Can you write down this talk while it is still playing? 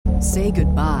Say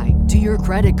goodbye to your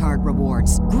credit card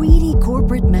rewards. Greedy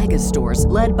corporate mega stores,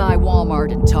 led by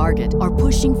Walmart and Target, are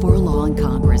pushing for a law in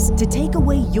Congress to take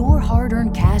away your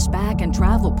hard-earned cash back and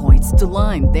travel points to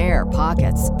line their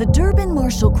pockets. The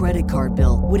Durbin-Marshall credit card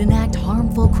bill would enact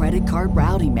harmful credit card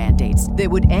routing mandates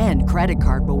that would end credit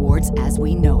card rewards as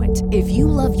we know it. If you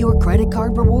love your credit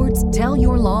card rewards, tell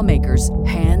your lawmakers,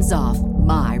 hands off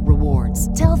my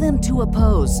rewards. Tell them to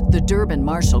oppose the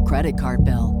Durbin-Marshall credit card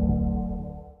bill.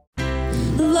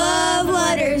 Love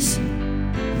letters.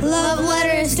 Love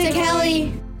letters to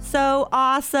Kelly. So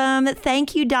awesome.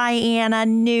 Thank you, Diana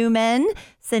Newman,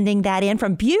 sending that in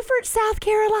from Beaufort, South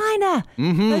Carolina.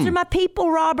 Those are my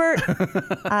people, Robert.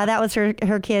 That was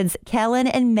her kids, Kellen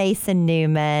and Mason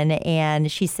Newman.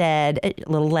 And she said, a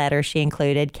little letter she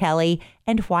included, Kelly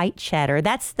and white cheddar.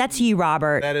 That's you,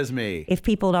 Robert. That is me. If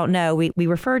people don't know, we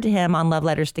referred to him on Love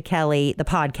Letters to Kelly, the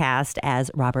podcast,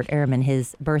 as Robert Ehrman,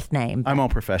 his birth name. I'm all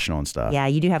professional and stuff. Yeah,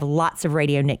 you do have lots of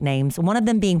radio nicknames, one of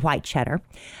them being white cheddar.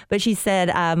 But she said,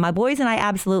 my boys and I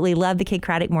absolutely love the Kid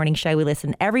Craddock Morning Show. We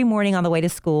listen every morning on the way to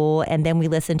school, and then we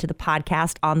listen to the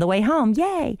podcast on the way home.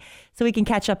 Yay! So we can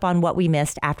catch up on what we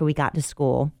missed after we got to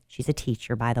school. She's a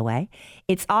teacher, by the way.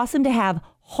 It's awesome to have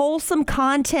wholesome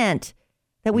content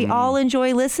that we all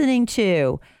enjoy listening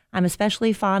to. I'm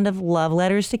especially fond of Love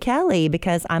Letters to Kelly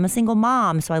because I'm a single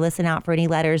mom, so I listen out for any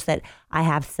letters that I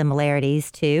have similarities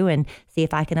to and see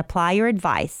if I can apply your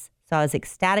advice. So I was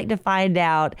ecstatic to find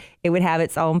out it would have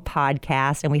its own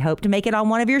podcast, and we hope to make it on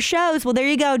one of your shows. Well, there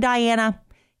you go, Diana.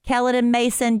 Kellen and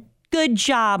Mason, good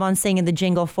job on singing the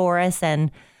jingle for us.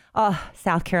 And,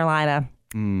 South Carolina.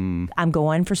 I'm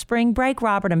going for spring break,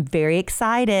 Robert. I'm very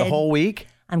excited. The whole week?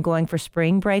 I'm going for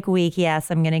spring break week. Yes,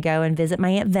 I'm going to go and visit my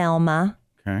Aunt Velma,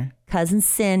 cousin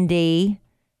Cindy,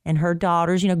 and her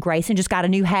daughters. You know, Grayson just got a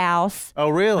new house. Oh,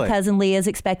 really? My cousin Leah's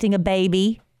expecting a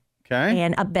baby. Okay.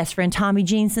 And a best friend Tommy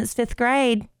Jean since 5th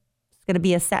grade. It's going to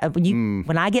be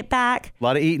when I get back. A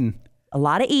lot of eating. A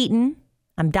lot of eating.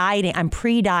 I'm dieting. I'm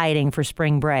pre-dieting for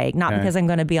spring break. Not because I'm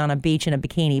going to be on a beach in a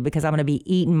bikini, because I'm going to be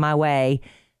eating my way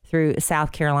through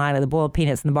South Carolina, the boiled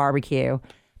peanuts and the barbecue.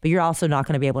 But you're also not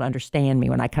going to be able to understand me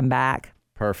when I come back.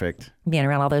 Perfect. Being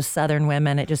around all those Southern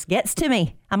women, it just gets to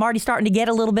me. I'm already starting to get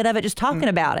a little bit of it just talking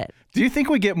about it. Do you think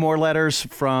we get more letters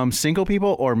from single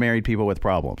people or married people with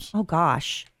problems? Oh,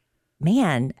 gosh.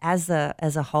 Man, as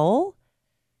a whole,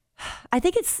 I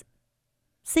think it's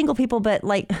single people, but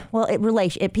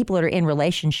people that are in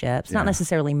relationships, not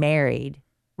necessarily married,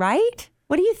 right?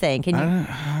 What do you think? Can you?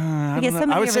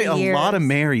 I would say a lot of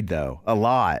married, though. A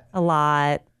lot.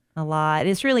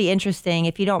 It's really interesting.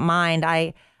 If you don't mind,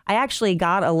 I actually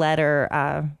got a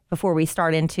letter before we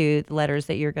start into the letters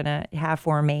that you're going to have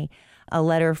for me, a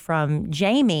letter from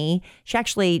Jamie. She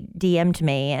actually DM'd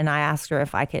me, and I asked her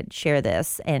if I could share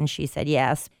this, and she said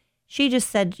yes. She just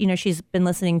said, she's been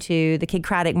listening to the Kid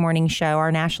Craddock Morning Show, our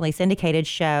nationally syndicated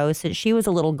show, since she was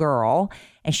a little girl,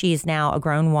 and she's now a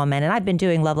grown woman. And I've been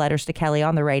doing Love Letters to Kelly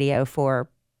on the radio for,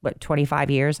 25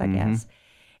 years, I guess.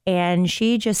 And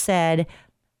she just said,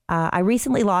 I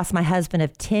recently lost my husband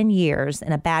of 10 years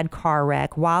in a bad car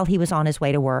wreck while he was on his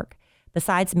way to work.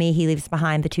 Besides me, he leaves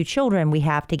behind the 2 children we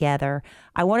have together.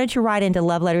 I wanted to write into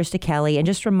Love Letters to Kelly and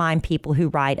just remind people who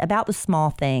write about the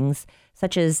small things,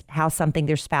 such as how something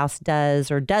their spouse does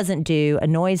or doesn't do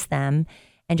annoys them,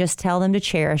 and just tell them to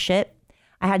cherish it.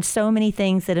 I had so many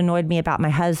things that annoyed me about my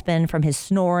husband, from his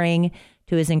snoring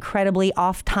to his incredibly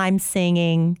off-time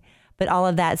singing, but all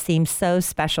of that seems so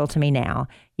special to me now.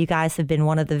 You guys have been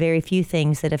one of the very few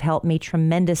things that have helped me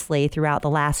tremendously throughout the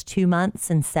last 2 months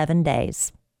and 7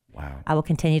 days. Wow. I will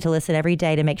continue to listen every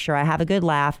day to make sure I have a good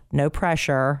laugh. No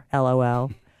pressure,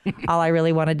 LOL. All I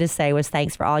really wanted to say was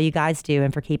thanks for all you guys do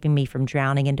and for keeping me from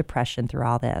drowning in depression through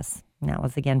all this. And that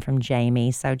was again from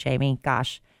Jamie. So Jamie,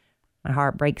 gosh, my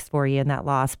heart breaks for you in that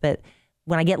loss. But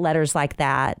when I get letters like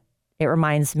that, it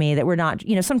reminds me that we're not,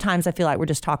 sometimes I feel like we're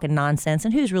just talking nonsense,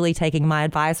 and who's really taking my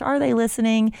advice? Are they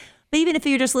listening? But even if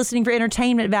you're just listening for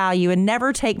entertainment value and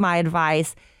never take my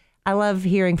advice, I love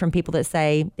hearing from people that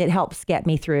say it helps get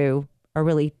me through a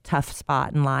really tough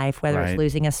spot in life, whether it's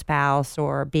losing a spouse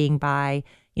or being by,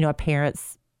 a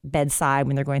parent's bedside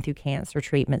when they're going through cancer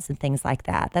treatments and things like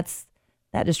that.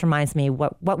 That just reminds me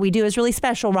what we do is really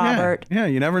special, Robert. Yeah,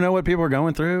 you never know what people are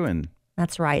going through. And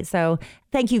that's right. So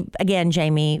thank you again,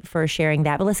 Jamie, for sharing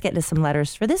that. But let's get to some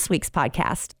letters for this week's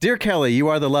podcast. Dear Kelly, you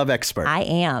are the love expert. I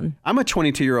am. I'm a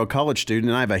 22-year-old college student,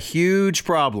 and I have a huge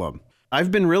problem.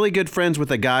 I've been really good friends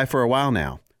with a guy for a while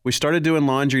now. We started doing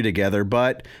laundry together,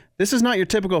 but this is not your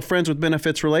typical friends with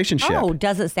benefits relationship. Oh,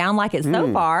 doesn't sound like it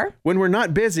so far. When we're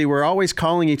not busy, we're always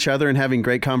calling each other and having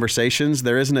great conversations.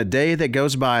 There isn't a day that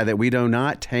goes by that we do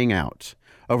not hang out.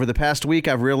 Over the past week,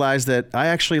 I've realized that I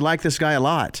actually like this guy a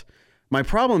lot. My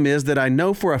problem is that I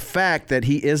know for a fact that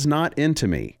he is not into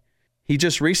me. He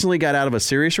just recently got out of a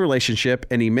serious relationship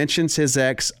and he mentions his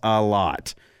ex a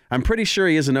lot. I'm pretty sure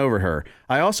he isn't over her.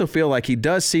 I also feel like he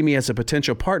does see me as a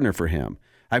potential partner for him.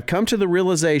 I've come to the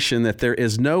realization that there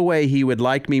is no way he would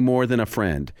like me more than a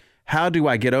friend. How do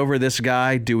I get over this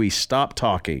guy? Do we stop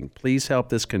talking? Please help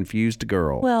this confused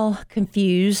girl. Well,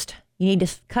 confused. You need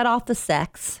to cut off the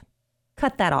sex.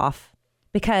 Cut that off.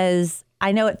 Because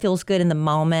I know it feels good in the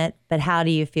moment, but how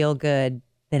do you feel good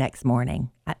the next morning?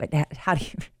 How do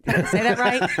you did I say that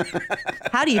right?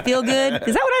 How do you feel good?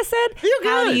 Is that what I said? Feel good.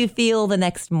 How do you feel the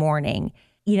next morning?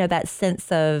 You know, that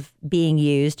sense of being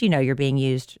used, you know, you're being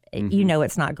used, you know,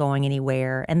 it's not going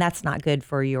anywhere. And that's not good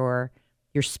for your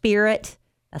spirit.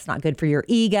 That's not good for your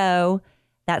ego.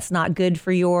 That's not good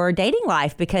for your dating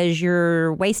life because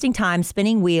you're wasting time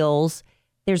spinning wheels.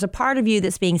 There's a part of you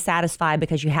that's being satisfied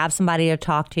because you have somebody to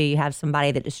talk to. You have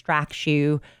somebody that distracts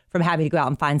you from having to go out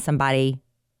and find somebody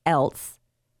else.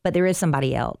 But there is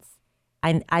somebody else.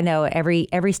 I know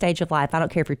every stage of life. I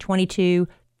don't care if you're 22,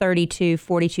 32,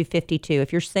 42, 52.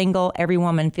 If you're single, every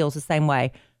woman feels the same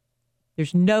way.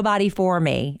 There's nobody for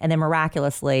me. And then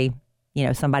miraculously, you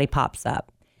know, somebody pops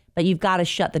up. But you've got to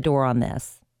shut the door on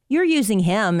this. You're using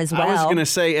him as well. I was going to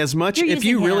say, as much, if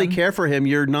you really care for him,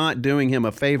 you're not doing him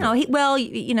a favor. No,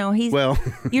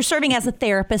 you're serving as a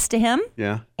therapist to him.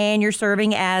 Yeah. And you're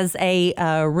serving as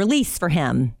a release for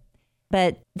him.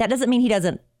 But that doesn't mean he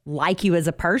doesn't like you as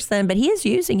a person, but he is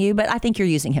using you. But I think you're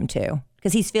using him too,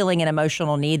 because he's feeling an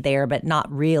emotional need there, but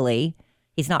not really.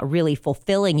 He's not really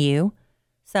fulfilling you.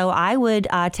 So I would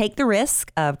take the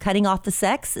risk of cutting off the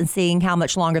sex and seeing how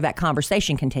much longer that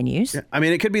conversation continues. Yeah. I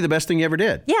mean, it could be the best thing you ever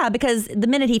did. Yeah, because the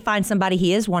minute he finds somebody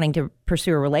he is wanting to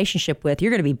pursue a relationship with,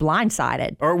 you're going to be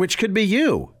blindsided. Or which could be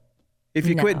you. If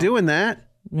you quit doing that.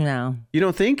 No. You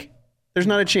don't think? There's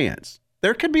not a chance.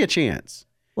 There could be a chance.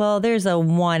 Well, there's a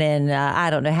one in, I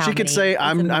don't know how She could say,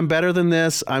 I'm better than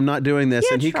this. I'm not doing this.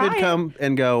 Yeah, and he could come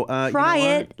and go, try you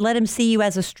know it. Let him see you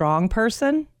as a strong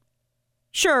person.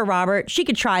 Sure, Robert, she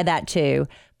could try that too.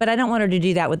 But I don't want her to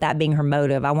do that with that being her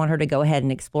motive. I want her to go ahead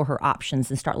and explore her options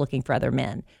and start looking for other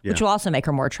men, which will also make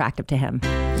her more attractive to him.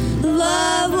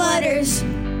 Love letters.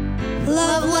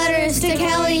 Love letters to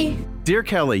Kelly. Dear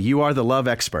Kelly, you are the love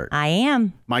expert. I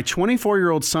am. My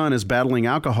 24-year-old son is battling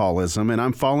alcoholism, and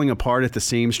I'm falling apart at the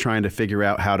seams trying to figure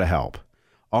out how to help.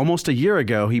 Almost a year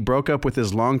ago, he broke up with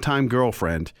his longtime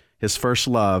girlfriend, his first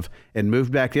love, and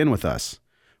moved back in with us.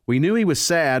 We knew he was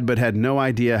sad, but had no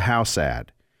idea how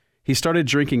sad. He started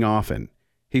drinking often.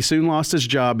 He soon lost his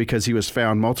job because he was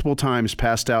found multiple times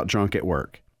passed out drunk at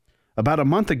work. About a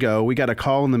month ago, we got a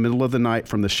call in the middle of the night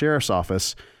from the sheriff's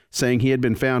office saying he had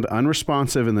been found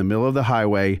unresponsive in the middle of the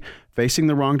highway, facing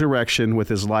the wrong direction with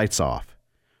his lights off.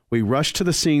 We rushed to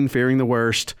the scene fearing the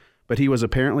worst, but he was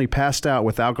apparently passed out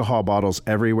with alcohol bottles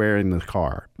everywhere in the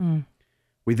car.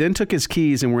 We then took his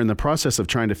keys and were in the process of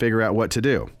trying to figure out what to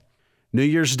do. New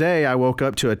Year's Day, I woke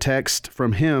up to a text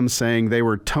from him saying they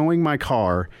were towing my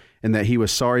car and that he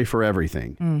was sorry for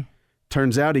everything.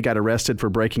 Turns out he got arrested for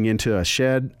breaking into a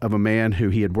shed of a man who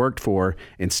he had worked for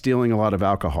and stealing a lot of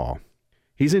alcohol.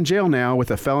 He's in jail now with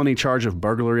a felony charge of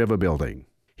burglary of a building.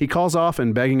 He calls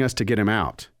often begging us to get him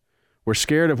out. We're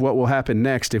scared of what will happen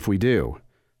next if we do.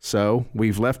 So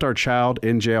we've left our child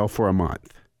in jail for a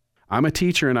month. I'm a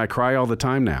teacher and I cry all the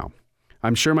time now.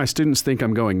 I'm sure my students think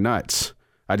I'm going nuts.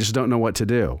 I just don't know what to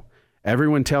do.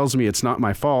 Everyone tells me it's not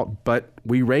my fault, but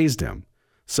we raised him.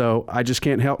 So I just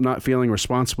can't help not feeling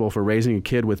responsible for raising a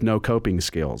kid with no coping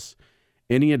skills.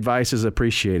 Any advice is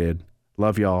appreciated.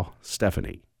 Love y'all,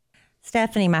 Stephanie.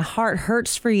 Stephanie, my heart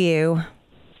hurts for you.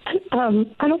 I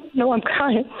don't know. I'm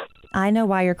crying. I know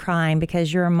why you're crying,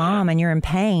 because you're a mom and you're in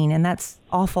pain, and that's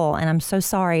awful, and I'm so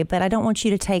sorry, but I don't want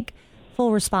you to take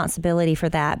full responsibility for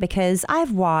that, because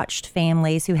I've watched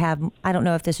families who have, I don't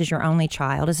know if this is your only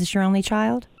child. Is this your only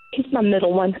child? He's my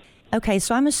middle one. Okay,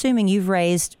 so I'm assuming you've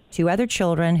raised two other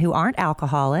children who aren't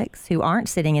alcoholics, who aren't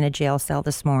sitting in a jail cell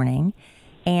this morning,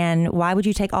 and why would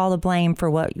you take all the blame for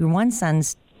what your one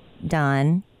son's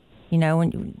done? You know,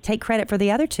 and take credit for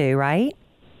the other two, right?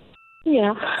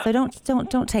 Yeah. So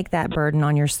don't take that burden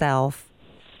on yourself.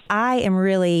 I am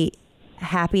really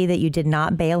happy that you did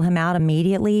not bail him out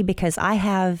immediately, because I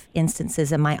have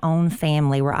instances in my own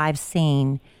family where I've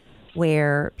seen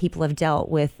where people have dealt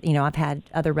with, I've had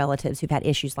other relatives who've had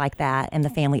issues like that, and the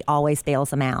family always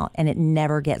bails them out, and it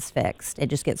never gets fixed. It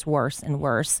just gets worse and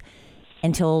worse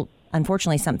until,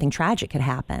 unfortunately, something tragic could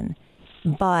happen.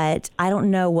 But I don't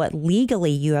know what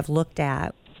legally you have looked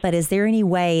at, but is there any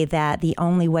way that the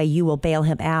only way you will bail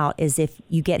him out is if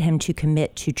you get him to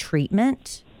commit to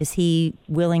treatment? Is he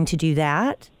willing to do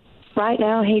that? Right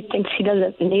now, he thinks he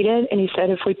doesn't need it, and he said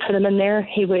if we put him in there,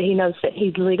 he knows that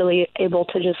he's legally able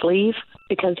to just leave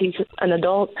because he's an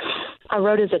adult. I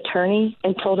wrote his attorney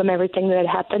and told him everything that had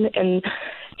happened, and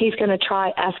he's going to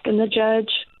try asking the judge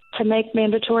to make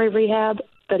mandatory rehab,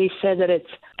 but he said that it's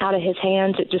out of his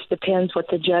hands. It just depends what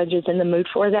the judge is in the mood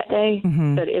for that day.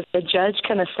 Mm-hmm. But if the judge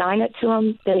can assign it to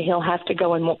him, then he'll have to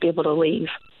go and won't be able to leave.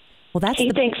 Well, he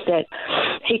thinks that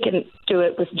he can do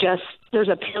it with there's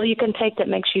a pill you can take that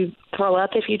makes you throw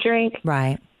up if you drink.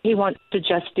 Right. He wants to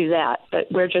just do that, but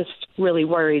we're just really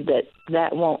worried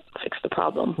that won't fix the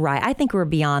problem. Right. I think we're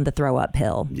beyond the throw up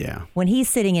pill. Yeah. When he's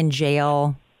sitting in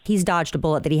jail, he's dodged a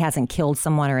bullet that he hasn't killed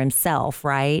someone or himself,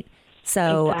 right?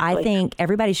 So exactly. I think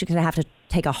everybody should have to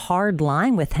take a hard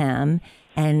line with him,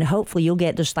 and hopefully you'll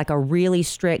get just like a really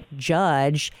strict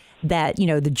judge that,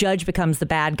 the judge becomes the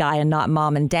bad guy and not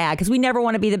mom and dad, because we never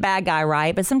want to be the bad guy,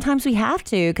 right? But sometimes we have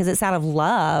to, because it's out of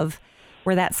love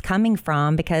where that's coming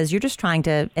from, because you're just trying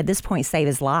to, at this point, save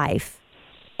his life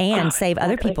and save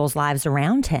other people's lives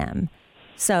around him.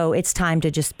 So it's time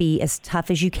to just be as tough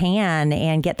as you can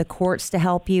and get the courts to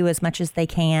help you as much as they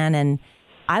can. And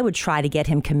I would try to get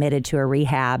him committed to a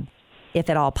rehab,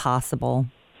 if at all possible.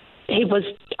 He was,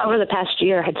 over the past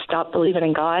year, had stopped believing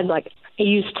in God. Like, he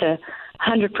used to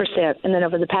 100%. And then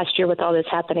over the past year with all this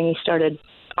happening, he started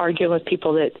arguing with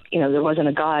people that, there wasn't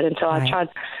a God. And so I tried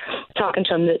talking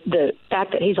to him. The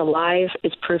fact that he's alive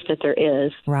is proof that there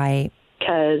is. Right.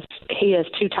 Because he has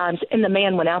 2 times, and the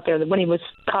man went out there, when he was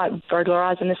caught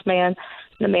burglarizing this man,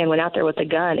 the man went out there with a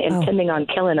gun intending on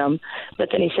killing him. But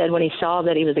then he said when he saw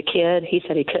that he was a kid, he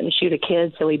said he couldn't shoot a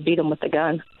kid, so he beat him with the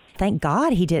gun. Thank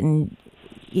God he didn't.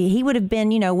 He would have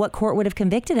been, what court would have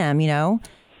convicted him,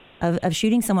 of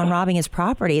shooting someone, robbing his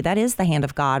property. That is the hand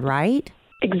of God, right?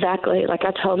 Exactly. Like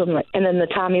I told him, and then the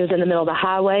time he was in the middle of the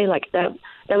highway, like that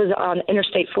was on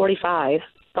Interstate 45.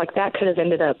 Like that could have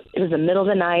ended up, it was the middle of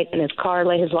the night, and his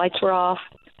his lights were off,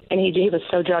 and he was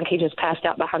so drunk he just passed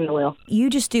out behind the wheel. You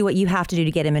just do what you have to do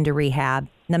to get him into rehab,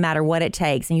 no matter what it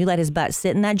takes, and you let his butt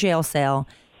sit in that jail cell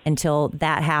until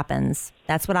that happens.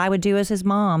 That's what I would do as his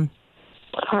mom.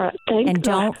 All right, thanks. And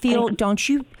don't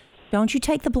you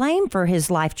take the blame for his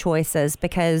life choices,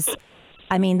 because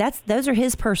those are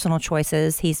his personal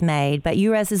choices he's made. But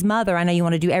you as his mother, I know you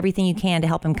want to do everything you can to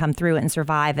help him come through it and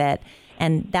survive it.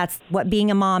 And that's what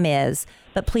being a mom is.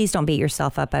 But please don't beat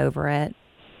yourself up over it.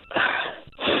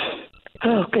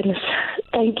 Oh, goodness.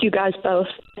 Thank you guys both.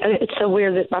 It's so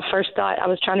weird that my first thought, I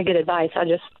was trying to get advice. I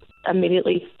just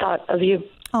immediately thought of you.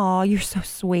 Oh, you're so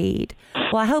sweet.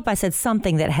 Well, I hope I said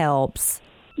something that helps.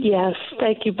 Yes,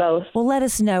 thank you both. Well, let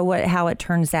us know how it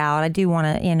turns out. I do want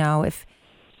to,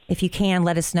 if you can,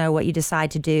 let us know what you decide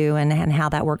to do and how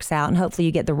that works out. And hopefully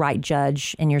you get the right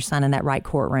judge and your son in that right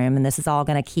courtroom. And this is all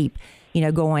going to keep,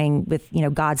 going with,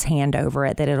 God's hand over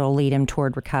it, that it'll lead him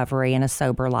toward recovery and a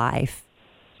sober life.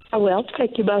 I will.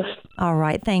 Thank you both. All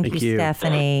right. Thank you,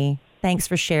 Stephanie. Thanks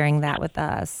for sharing that with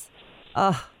us.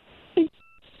 Oh,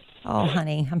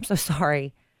 honey, I'm so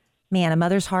sorry. Man, a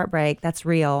mother's heartbreak, that's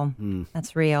real.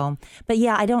 That's real. But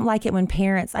yeah, I don't like it when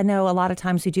parents, I know a lot of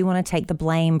times we do want to take the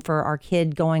blame for our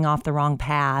kid going off the wrong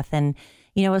path. And,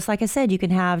 it's like I said, you can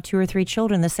have 2 or 3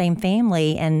 children in the same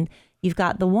family and you've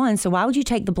got the one. So why would you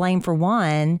take the blame for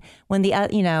one when the,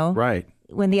 right.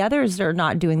 when the others are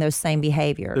not doing those same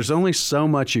behaviors? There's only so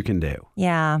much you can do.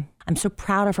 Yeah. I'm so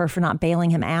proud of her for not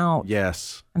bailing him out.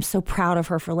 Yes. I'm so proud of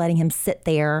her for letting him sit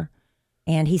there.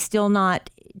 And he's still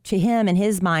not, to him, in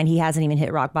his mind, he hasn't even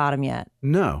hit rock bottom yet.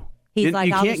 No. He's like,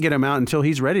 you can't get him out until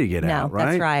he's ready to get out,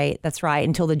 right? That's right.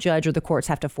 Until the judge or the courts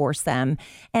have to force them.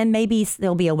 And maybe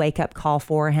there'll be a wake-up call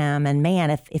for him. And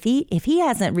man, if he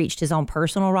hasn't reached his own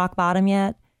personal rock bottom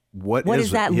yet, what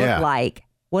does that look like?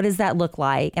 What does that look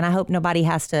like? And I hope nobody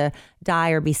has to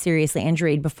die or be seriously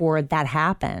injured before that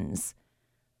happens.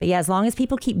 But yeah, as long as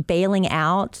people keep bailing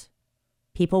out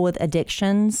people with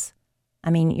addictions,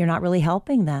 you're not really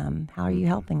helping them. How are you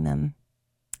helping them?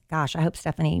 Gosh, I hope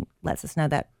Stephanie lets us know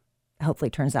that hopefully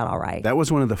it turns out all right. That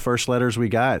was one of the first letters we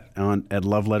got at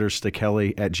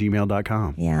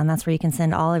loveletterstokelly@gmail.com. Yeah, and that's where you can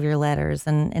send all of your letters.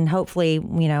 And hopefully,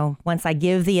 once I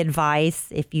give the advice,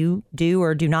 if you do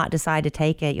or do not decide to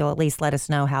take it, you'll at least let us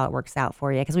know how it works out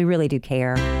for you, because we really do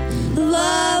care.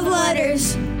 Love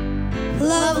letters.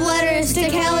 Love letters to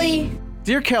Kelly.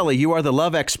 Dear Kelly, you are the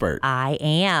love expert. I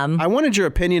am. I wanted your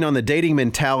opinion on the dating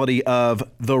mentality of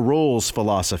the rules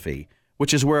philosophy,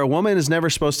 which is where a woman is never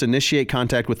supposed to initiate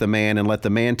contact with a man and let the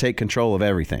man take control of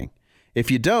everything. If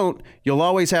you don't, you'll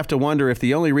always have to wonder if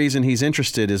the only reason he's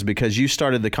interested is because you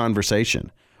started the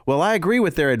conversation. Well, I agree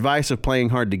with their advice of playing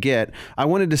hard to get. I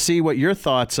wanted to see what your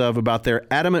thoughts about their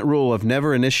adamant rule of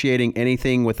never initiating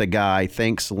anything with a guy.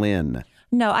 Thanks, Lynn.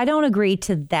 No, I don't agree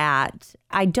to that.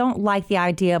 I don't like the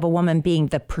idea of a woman being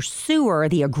the pursuer,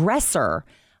 the aggressor,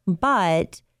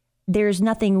 but there's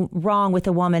nothing wrong with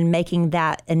a woman making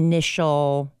that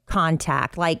initial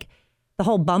contact. Like the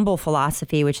whole Bumble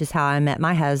philosophy, which is how I met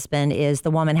my husband, is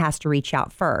the woman has to reach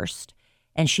out first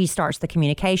and she starts the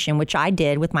communication, which I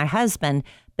did with my husband.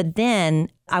 But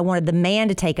then I wanted the man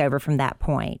to take over from that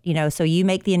point, so you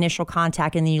make the initial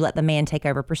contact and then you let the man take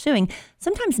over pursuing.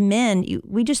 Sometimes men,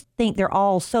 we just think they're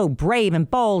all so brave and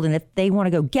bold. And if they want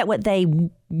to go get what they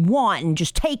want and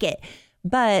just take it,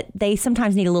 but they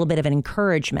sometimes need a little bit of an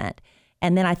encouragement.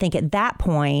 And then I think at that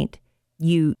point,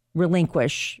 you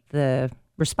relinquish the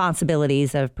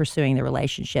responsibilities of pursuing the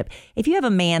relationship. If you have a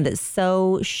man that's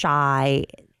so shy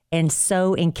and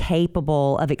so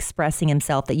incapable of expressing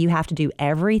himself that you have to do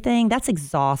everything, that's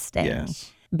exhausting.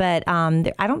 Yes. But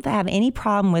I don't have any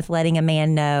problem with letting a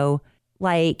man know,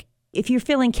 like, if you're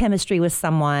feeling chemistry with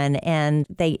someone and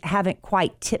they haven't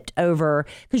quite tipped over,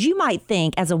 because you might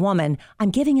think as a woman,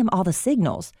 I'm giving him all the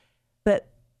signals, but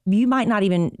you might not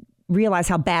even realize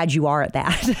how bad you are at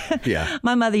that. Yeah.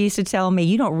 My mother used to tell me,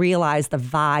 you don't realize the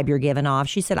vibe you're giving off.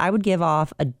 She said, I would give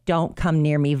off a don't come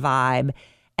near me vibe.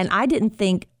 And I didn't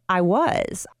think I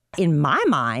was. In my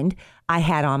mind, I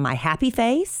had on my happy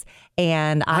face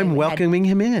and I'm welcoming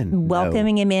him in.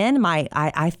 Welcoming him in.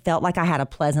 I felt like I had a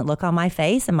pleasant look on my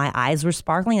face and my eyes were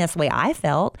sparkling. That's the way I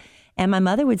felt. And my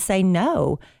mother would say,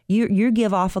 no, you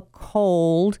give off a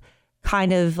cold,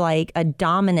 kind of like a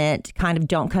dominant kind of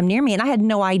don't come near me. And I had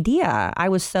no idea. I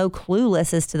was so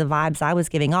clueless as to the vibes I was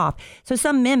giving off. So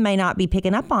some men may not be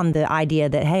picking up on the idea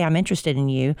that, hey, I'm interested in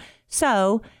you.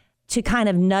 So to kind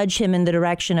of nudge him in the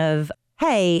direction of,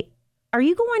 hey, are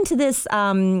you going to this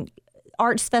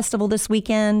arts festival this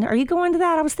weekend? Are you going to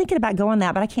that? I was thinking about going to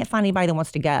that, but I can't find anybody that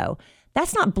wants to go.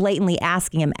 That's not blatantly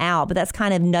asking him out, but that's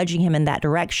kind of nudging him in that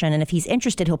direction. And if he's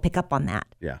interested, he'll pick up on that.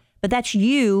 Yeah. But that's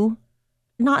you,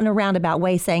 not in a roundabout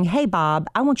way, saying, hey, Bob,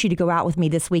 I want you to go out with me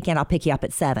this weekend. I'll pick you up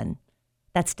at 7.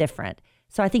 That's different.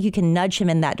 So I think you can nudge him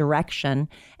in that direction.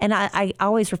 And I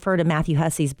always refer to Matthew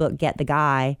Hussey's book, Get the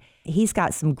Guy. He's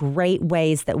got some great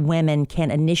ways that women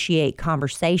can initiate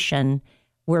conversation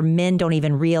where men don't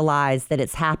even realize that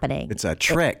it's happening. It's a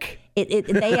trick.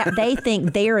 They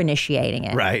think they're initiating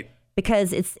it. Right.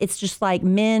 Because it's just like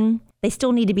men, they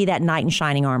still need to be that knight in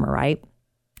shining armor, right?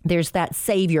 There's that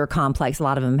savior complex a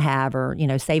lot of them have, or,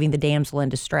 saving the damsel in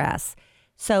distress.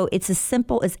 So it's as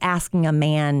simple as asking a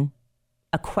man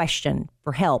a question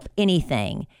for help,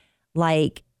 anything.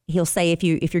 Like he'll say, if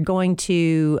you're going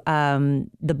to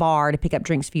the bar to pick up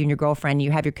drinks for you and your girlfriend,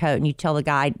 you have your coat and you tell the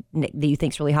guy that you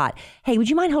think's really hot, hey, would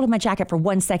you mind holding my jacket for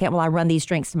 1 second while I run these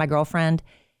drinks to my girlfriend?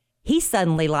 He's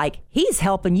suddenly like, he's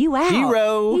helping you out.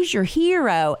 Hero. He's your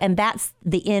hero. And that's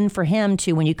the end for him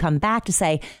to, when you come back, to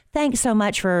say, thanks so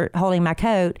much for holding my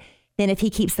coat. Then if he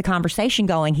keeps the conversation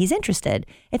going, he's interested.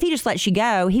 If he just lets you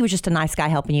go, he was just a nice guy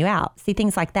helping you out. See,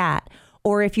 things like that.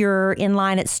 Or if you're in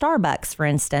line at Starbucks, for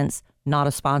instance, not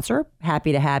a sponsor,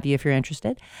 happy to have you if you're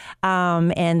interested.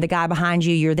 And the guy behind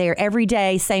you, you're there every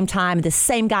day, same time, the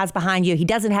same guy's behind you. He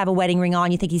doesn't have a wedding ring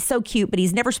on. You think he's so cute, but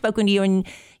he's never spoken to you. And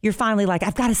you're finally like,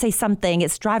 I've got to say something.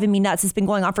 It's driving me nuts. It's been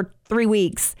going on for 3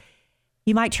 weeks.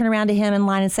 You might turn around to him in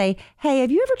line and say, hey, have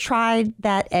you ever tried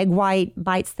that egg white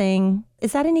bites thing?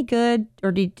 Is that any good?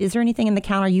 Or is there anything in the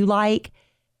counter you like?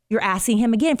 You're asking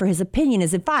him again for his opinion,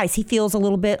 his advice. He feels a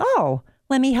little bit, oh,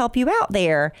 let me help you out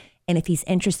there. And if he's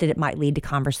interested, it might lead to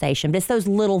conversation. But it's those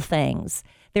little things.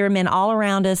 There are men all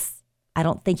around us. I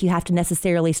don't think you have to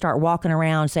necessarily start walking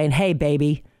around saying, hey,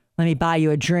 baby, let me buy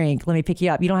you a drink. Let me pick you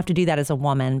up. You don't have to do that as a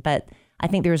woman. But I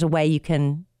think there's a way you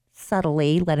can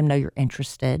subtly let him know you're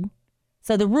interested.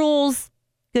 So the rules,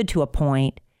 good to a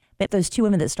point. But those 2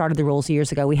 women that started the rules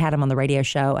years ago, we had them on the radio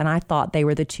show, and I thought they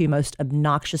were the 2 most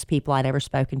obnoxious people I'd ever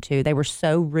spoken to. They were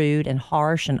so rude and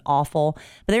harsh and awful,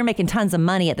 but they were making tons of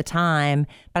money at the time.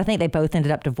 But I think they both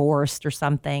ended up divorced or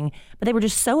something. But they were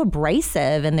just so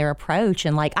abrasive in their approach,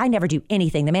 and like, I never do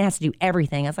anything. The man has to do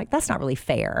everything. I was like, that's not really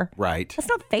fair. Right. That's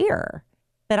not fair.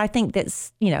 But I think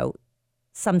that's,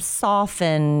 some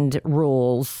softened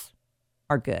rules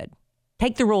are good.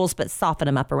 Take the rules, but soften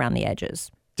them up around the edges.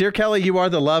 Dear Kelly, you are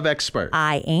the love expert.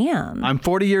 I am. I'm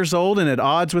 40 years old and at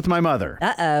odds with my mother.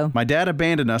 Uh-oh. My dad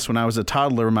abandoned us when I was a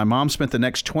toddler, and my mom spent the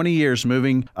next 20 years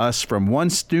moving us from one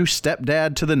new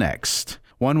stepdad to the next.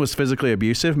 One was physically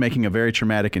abusive, making a very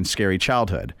traumatic and scary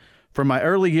childhood. From my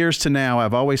early years to now,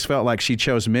 I've always felt like she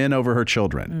chose men over her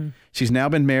children. She's now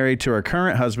been married to her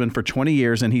current husband for 20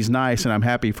 years, and he's nice, and I'm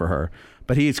happy for her.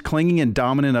 But he is clingy and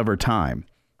dominant of her time.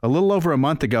 A little over a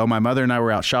month ago, my mother and I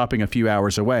were out shopping a few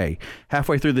hours away.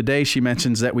 Halfway through the day, she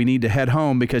mentions that we need to head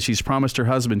home because she's promised her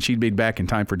husband she'd be back in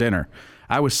time for dinner.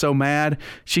 I was so mad.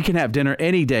 She can have dinner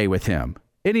any day with him,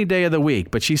 any day of the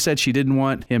week, but she said she didn't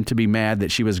want him to be mad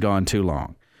that she was gone too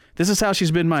long. This is how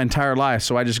she's been my entire life,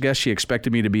 so I just guess she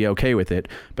expected me to be okay with it,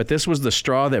 but this was the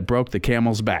straw that broke the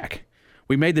camel's back.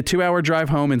 We made the 2-hour drive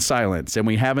home in silence, and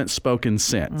we haven't spoken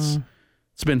since.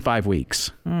 It's been 5 weeks.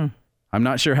 I'm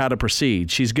not sure how to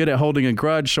proceed. She's good at holding a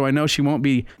grudge, so I know she won't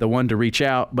be the one to reach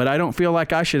out, but I don't feel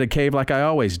like I should have caved like I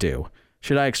always do.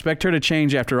 Should I expect her to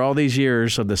change after all these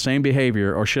years of the same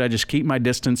behavior, or should I just keep my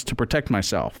distance to protect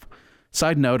myself?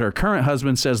 Side note, her current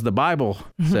husband says the Bible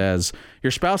says,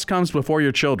 your spouse comes before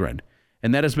your children,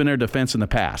 and that has been her defense in the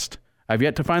past. I've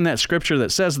yet to find that scripture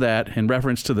that says that, in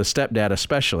reference to the stepdad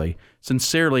especially.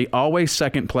 Sincerely, always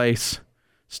second place,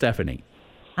 Stephanie.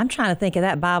 I'm trying to think of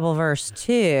that Bible verse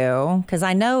too, because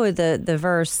I know the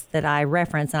verse that I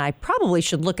reference, and I probably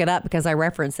should look it up because I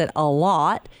reference it a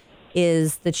lot,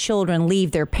 is the children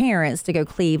leave their parents to go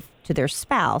cleave to their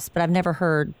spouse, but I've never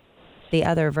heard the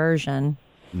other version.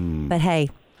 But hey,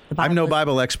 I'm no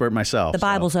Bible expert myself. The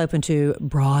Bible's open to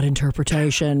broad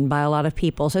interpretation by a lot of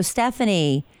people. So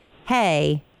Stephanie,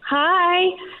 hey. Hi.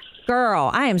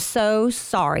 Girl, I am so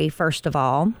sorry, first of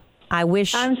all.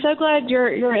 I'm so glad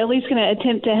you're at least going to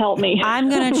attempt to help me. I'm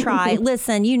going to try.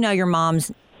 Listen, you know your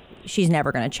mom's, she's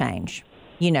never going to change.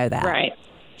 You know that. Right.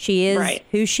 She is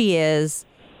who she is.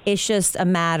 It's just a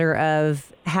matter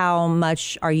of how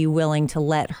much are you willing to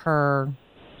let her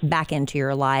back into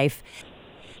your life.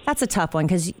 That's a tough one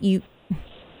because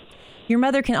your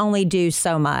mother can only do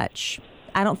so much.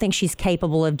 I don't think she's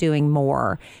capable of doing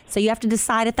more. So you have to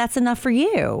decide if that's enough for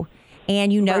you.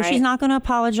 And you know she's not going to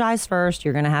apologize first.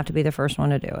 You're going to have to be the first one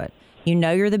to do it. You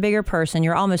know you're the bigger person.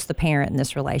 You're almost the parent in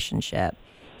this relationship.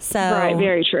 So right,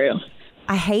 very true.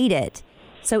 I hate it.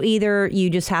 So either you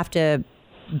just have to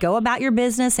go about your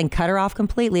business and cut her off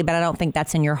completely, but I don't think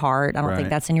that's in your heart. I don't think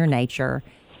that's in your nature.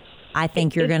 I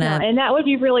think you're going to... And that would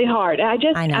be really hard.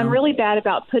 I'm really bad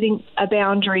about putting a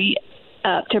boundary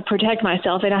up to protect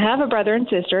myself. And I have a brother and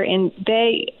sister, and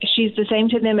she's the same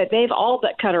to them, but they've all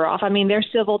but cut her off. I mean, they're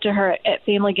civil to her at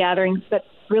family gatherings, but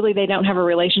really they don't have a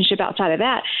relationship outside of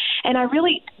that. And I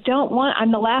really don't want...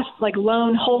 I'm the last,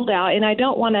 lone holdout, and I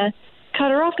don't want to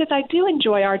cut her off because I do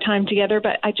enjoy our time together,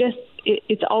 but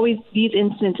it's always these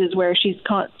instances where she's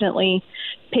constantly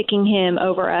picking him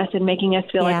over us and making us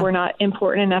feel like we're not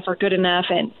important enough or good enough.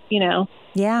 And,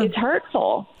 it's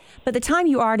hurtful. But the time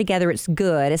you are together, it's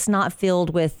good. It's not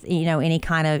filled with, any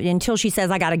kind of, until she says,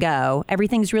 I got to go.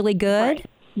 Everything's really good.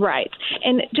 Right.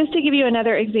 And just to give you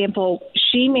another example,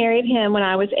 she married him when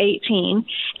I was 18,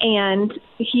 and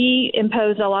he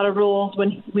imposed a lot of rules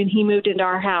when he moved into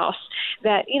our house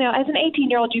that, as an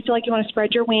 18-year-old, you feel like you want to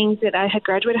spread your wings. And I had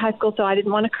graduated high school, so I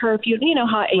didn't want a curfew. You know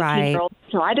how 18-year-olds.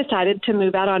 So I decided to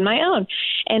move out on my own.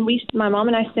 And my mom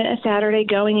and I spent a Saturday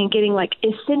going and getting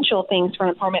essential things for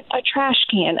an apartment, a trash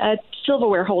can, a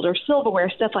silverware holder,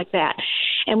 stuff like that.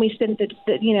 And we spent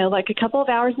a couple of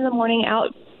hours in the morning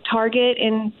out Target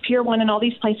and Pier 1 and all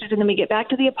these places, and then we get back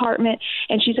to the apartment,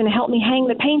 and she's going to help me hang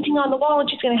the painting on the wall, and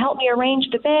she's going to help me arrange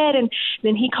the bed. And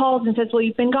then he calls and says, well,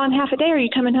 you've been gone half a day. Are you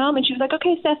coming home? And she was like,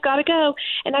 okay, Steph, gotta go.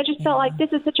 And I just felt like this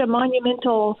is such a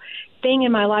monumental thing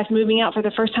in my life, moving out for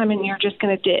the first time, and you're just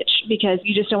going to ditch because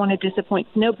you just don't want to disappoint.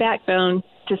 No backbone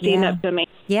to stand up to me.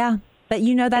 Yeah. But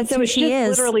that's who she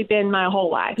is. It's literally been my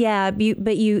whole life. Yeah,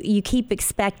 but you keep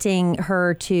expecting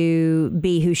her to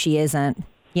be who she isn't.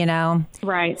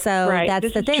 Right. So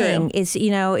that's the thing. True. Is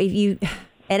if you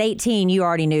at 18 you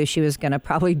already knew she was going to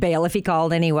probably bail if he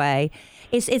called anyway.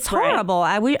 It's horrible.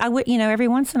 I would every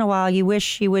once in a while you wish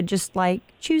she would just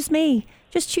choose me.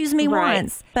 Just choose me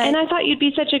once. And I thought you'd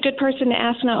be such a good person to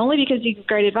ask, not only because you give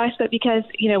great advice, but because,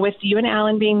 with you and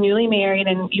Alan being newly married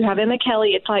and you have Emma Kelly,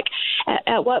 it's like,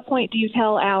 at what point do you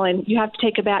tell Alan, you have to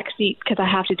take a back seat because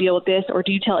I have to deal with this? Or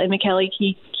do you tell Emma Kelly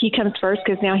he comes first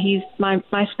because now he's my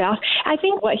spouse? I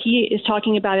think what he is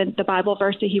talking about in the Bible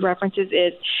verse that he references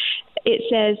is it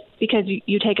says because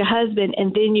you take a husband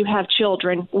and then you have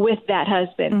children with that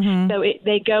husband. Mm-hmm. So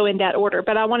they go in that order.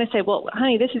 But I want to say, well,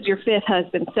 honey, this is your fifth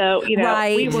husband. So,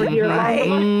 we were here right.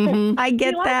 Mm-hmm. I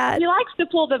get that. He likes to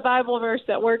pull the Bible verse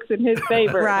that works in his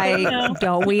favor. Right.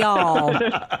 Don't we all?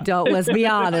 Let's be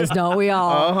honest. Don't we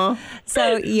all? Uh-huh.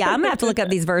 So, yeah, I'm going to have to look up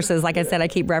these verses. Like I said, I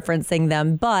keep referencing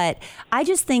them. But I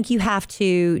just think you have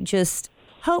to just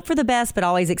hope for the best, but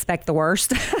always expect the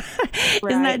worst.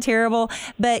 Right. Isn't that terrible?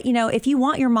 But, if you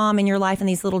want your mom in your life in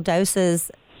these little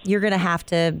doses, you're going to have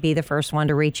to be the first one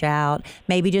to reach out.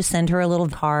 Maybe just send her a little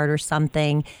card or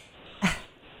something.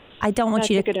 I don't want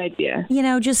you to. That's a good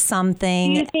idea. Just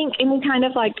something. Do you think any kind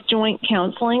of like joint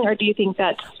counseling, or do you think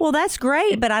that's? Well, that's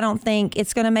great, but I don't think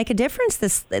it's going to make a difference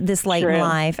this late in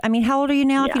life. I mean, how old are you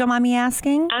now, if you don't mind me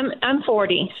asking? I'm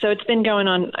 40, so it's been going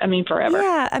on, forever.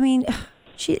 Yeah,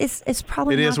 it's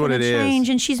probably not going to change,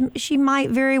 and she might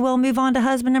very well move on to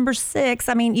husband number 6.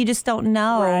 I mean, you just don't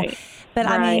know. Right. But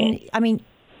right. I mean,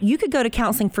 you could go to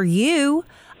counseling for you.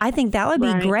 I think that would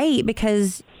be great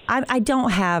because I don't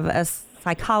have a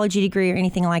psychology degree or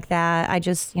anything like that. I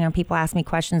just, people ask me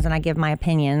questions and I give my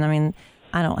opinion. I mean,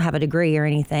 I don't have a degree or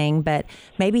anything, but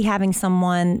maybe having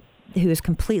someone who is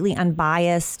completely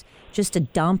unbiased just to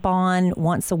dump on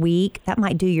once a week, that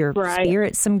might do your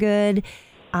spirit some good.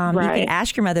 You can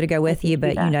ask your mother to go with you,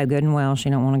 but you know good and well she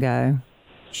don't want to go.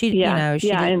 She's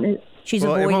avoiding.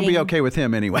 It won't be okay with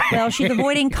him anyway. Well, she's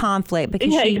avoiding conflict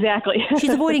because exactly.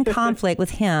 She's avoiding conflict with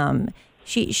him.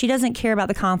 She doesn't care about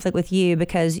the conflict with you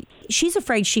because she's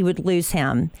afraid she would lose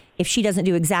him if she doesn't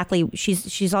do exactly.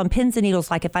 She's on pins and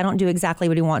needles. Like, if I don't do exactly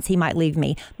what he wants, he might leave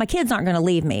me. My kids aren't going to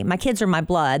leave me. My kids are my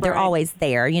blood. They're always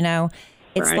there.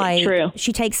 It's like true.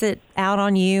 She takes it out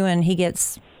on you, and he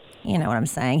gets. You know what I'm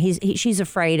saying? She's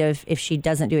afraid of if she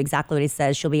doesn't do exactly what he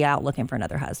says, she'll be out looking for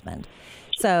another husband.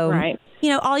 So,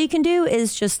 all you can do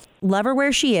is just love her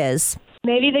where she is.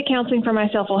 Maybe the counseling for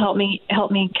myself will help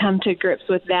me come to grips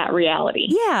with that reality.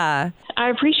 Yeah. I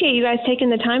appreciate you guys taking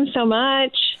the time so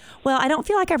much. Well, I don't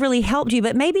feel like I've really helped you,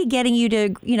 but maybe getting you to,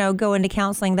 go into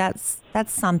counseling, that's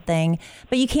something.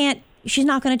 But you can't, she's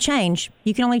not going to change.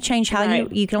 You can only change how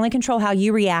you can only control how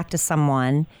you react to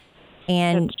someone.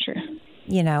 And that's true.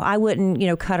 I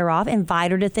wouldn't, cut her off,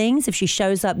 invite her to things. If she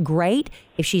shows up, great.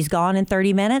 If she's gone in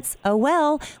 30 minutes, oh,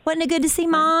 well, wasn't it good to see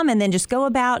Mom? And then just go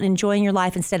about enjoying your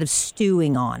life instead of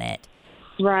stewing on it.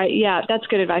 Right. Yeah, that's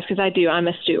good advice because I'm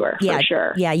a stewer for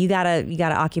sure. Yeah, you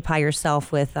gotta occupy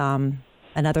yourself with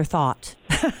another thought.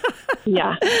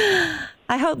 Yeah.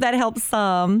 I hope that helps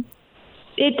some.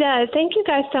 It does. Thank you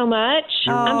guys so much.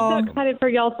 I'm so excited for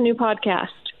y'all's new podcast.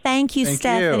 Thank you,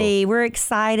 Stephanie. We're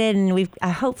excited, and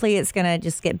hopefully it's going to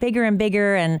just get bigger and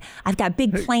bigger. And I've got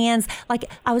big plans. Like,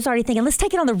 I was already thinking, let's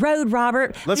take it on the road,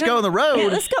 Robert. Let's go on the road. Yeah,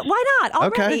 let's go. Why not?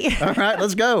 Already. Okay. All right.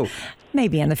 Let's go.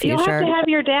 Maybe in the future. You'll have to have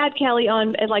your dad, Kelly,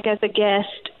 on like as a guest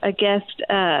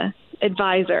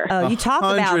advisor. Oh, you talk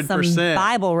 100%. About some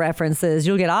Bible references.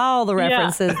 You'll get all the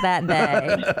references that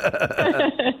day.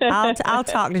 I'll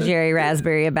talk to Jerry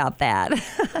Raspberry about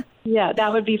that. Yeah,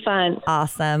 that would be fun.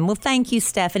 Awesome. Well, thank you,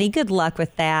 Stephanie. Good luck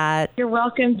with that. You're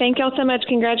welcome. Thank y'all so much.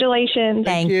 Congratulations.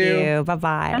 Thank you.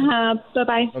 Bye-bye.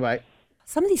 Bye-bye. Bye-bye.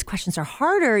 Some of these questions are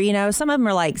harder, Some of them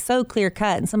are like so clear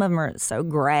cut and some of them are so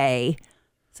gray.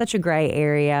 Such a gray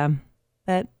area.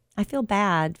 But I feel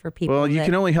bad for people. Well, you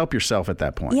can only help yourself at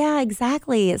that point. Yeah,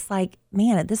 exactly. It's like,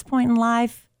 man, at this point in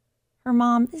life, her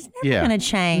mom is never going to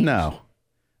change. No.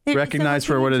 Recognize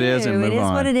for what it is and move on. It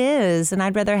is what it is. And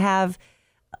I'd rather have...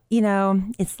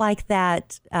 it's like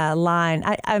that line.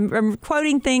 I'm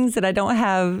quoting things that I don't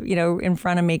have, in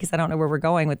front of me because I don't know where we're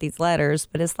going with these letters.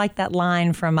 But it's like that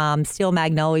line from Steel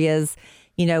Magnolias,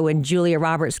 when Julia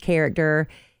Roberts' character,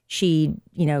 she,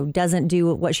 doesn't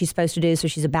do what she's supposed to do, so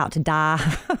she's about to die.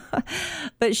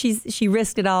 But she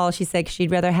risked it all. She said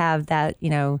she'd rather have that,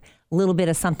 little bit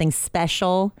of something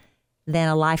special than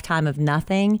a lifetime of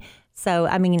nothing. So,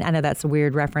 I mean, I know that's a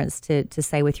weird reference to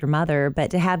say with your mother, but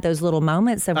to have those little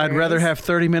moments of... I'd rather have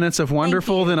 30 minutes of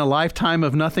wonderful than a lifetime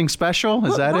of nothing special.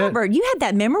 Is that Robert, it? You had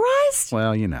that memorized?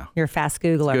 Well, You're a fast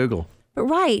Googler. Google. But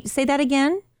right. Say that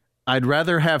again. I'd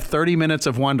rather have 30 minutes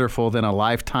of wonderful than a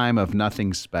lifetime of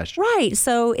nothing special. Right.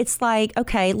 So it's like,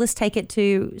 okay, let's take it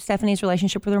to Stephanie's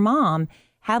relationship with her mom.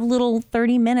 Have little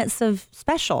 30 minutes of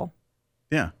special.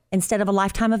 Yeah. Instead of a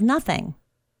lifetime of nothing.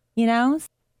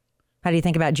 How do you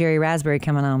think about Jerry Raspberry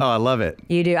coming on? Oh, I love it.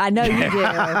 You do. I know you do.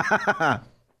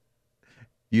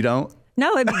 You don't?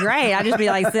 No, it'd be great. I'd just be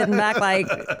like sitting back, like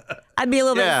I'd be a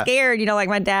little bit scared, like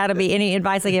my dad would be, any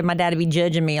advice I give my dad would be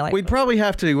judging me. Like we'd probably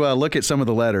have to look at some of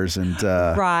the letters and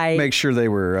make sure they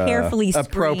were carefully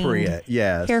appropriate.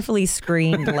 Yes, carefully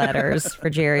screened letters for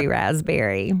Jerry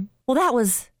Raspberry. Well, that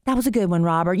was a good one,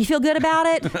 Robert. You feel good about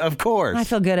it? Of course. I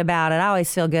feel good about it. I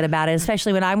always feel good about it,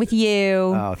 especially when I'm with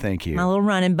you. Oh, thank you. My little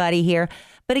running buddy here.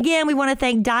 But again, we want to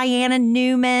thank Diana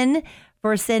Newman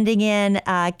for sending in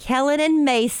Kellen and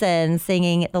Mason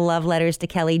singing the Love Letters to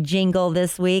Kelly jingle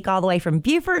this week, all the way from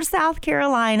Beaufort, South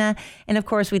Carolina. And of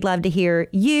course, we'd love to hear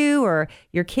you or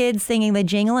your kids singing the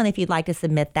jingle. And if you'd like to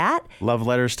submit that,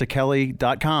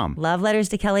 loveletterstokelly.com.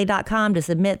 Loveletterstokelly.com to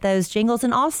submit those jingles.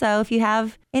 And also, if you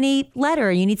have any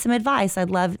letter, you need some advice, I'd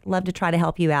love to try to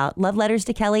help you out.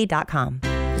 Loveletterstokelly.com.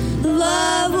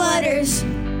 Love letters.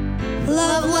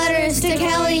 Love letters to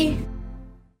Kelly.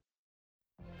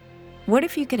 What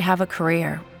if you could have a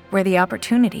career where the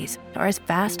opportunities are as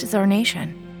vast as our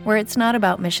nation, where it's not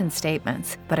about mission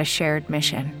statements, but a shared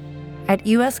mission? At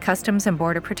U.S. Customs and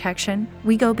Border Protection,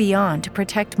 we go beyond to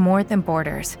protect more than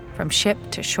borders. From ship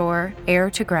to shore, air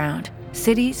to ground,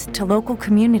 cities to local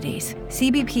communities,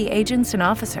 CBP agents and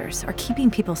officers are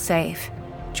keeping people safe.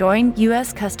 Join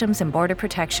U.S. Customs and Border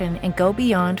Protection and go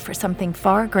beyond for something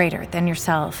far greater than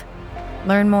yourself.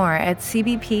 Learn more at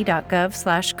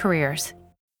cbp.gov/careers.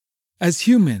 As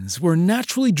humans, we're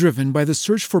naturally driven by the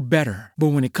search for better.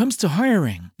 But when it comes to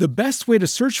hiring, the best way to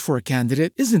search for a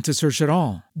candidate isn't to search at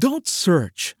all. Don't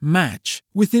search, match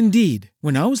with Indeed.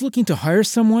 When I was looking to hire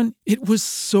someone, it was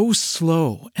so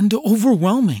slow and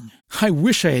overwhelming. I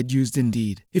wish I had used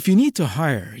Indeed. If you need to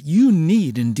hire, you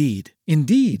need Indeed.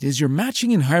 Indeed is your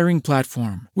matching and hiring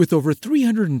platform with over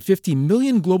 350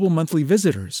 million global monthly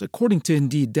visitors, according to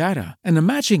Indeed data, and a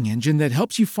matching engine that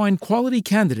helps you find quality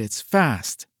candidates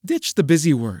fast. Ditch the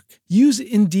busy work. Use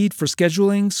Indeed for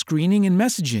scheduling, screening, and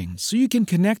messaging so you can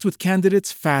connect with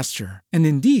candidates faster. And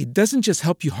Indeed doesn't just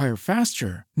help you hire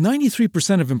faster.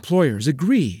 93% of employers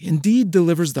agree Indeed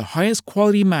delivers the highest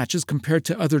quality matches compared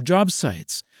to other job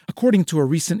sites, according to a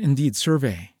recent Indeed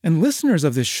survey. And listeners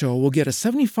of this show will get a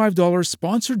 $75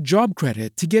 sponsored job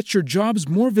credit to get your jobs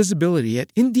more visibility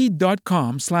at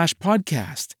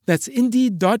Indeed.com/podcast. That's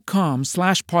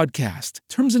Indeed.com/podcast.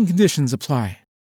 Terms and conditions apply.